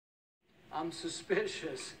I'm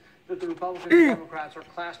suspicious that the Republicans and Democrats are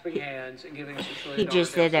clasping hands and giving us $1 trillion. He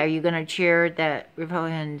just said, are you going to cheer that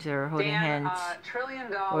Republicans are holding hands? $1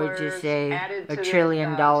 trillion or just say added to $1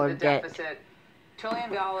 trillion the debt? deficit. $1 trillion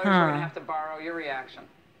we're going to have to borrow. Your reaction?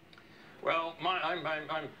 Well, I'm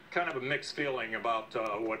kind of a mixed feeling about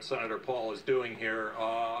what Senator Paul is doing here.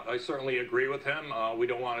 I certainly agree with him. We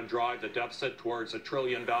don't want to drive the deficit towards $1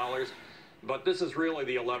 trillion. But this is really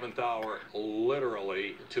the 11th hour,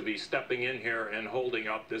 literally, to be stepping in here and holding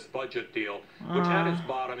up this budget deal, which at its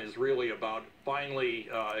bottom is really about finally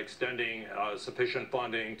extending sufficient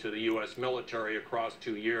funding to the U.S. military across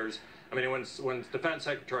 2 years. I mean, when Defense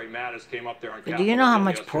Secretary Mattis came up there on Capitol Do you know how Hill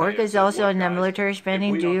much pork is also in that military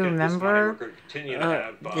spending? Do you remember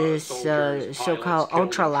this so-called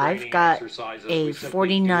Ultra Life got a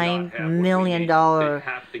 $49 million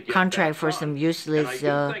contract for some useless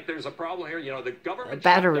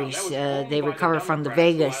batteries they recovered from the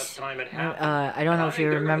Vegas. I don't know if you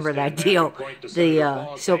remember that deal.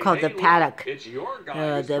 The so-called the paddock,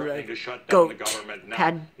 the goat,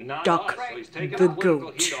 paddock, the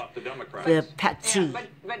goat. The Patsy.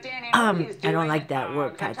 I don't like that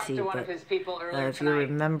word, Patsy, but if you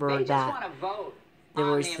remember that, there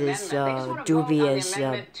was this dubious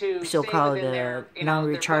so-called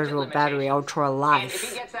non-rechargeable battery, Ultra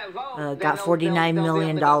Life, got $49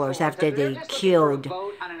 million after they killed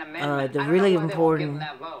the really important.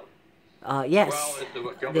 Yes,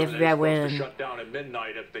 they went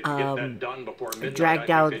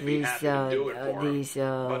dragged out these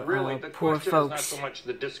poor folks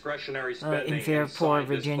in Fairport,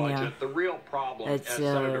 Virginia. The real problem, as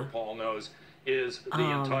Senator Paul knows, is the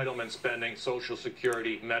entitlement spending, Social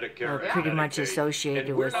Security, Medicare, pretty much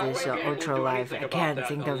associated with this Ultra Life. I can't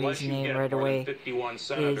think of his name right away.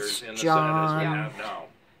 It's John.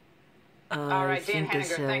 All right, Dan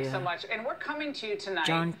Henniger, thanks so much. And we're coming to you tonight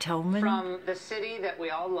John Tillman from the city that we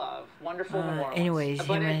all love, wonderful New Orleans. Anyways,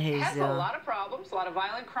 but him and his has a lot of problems, a lot of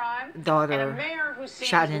violent crime, daughter and a mayor who seems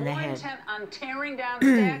shot in the more head. intent on tearing down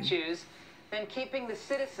statues than keeping the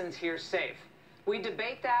citizens here safe. We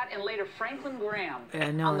debate that, and later Franklin Graham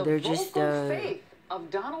on the they're vocal just faith of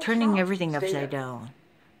Donald turning Trump. everything upside down.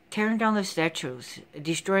 Tearing down the statues,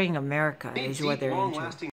 destroying America is what they're into.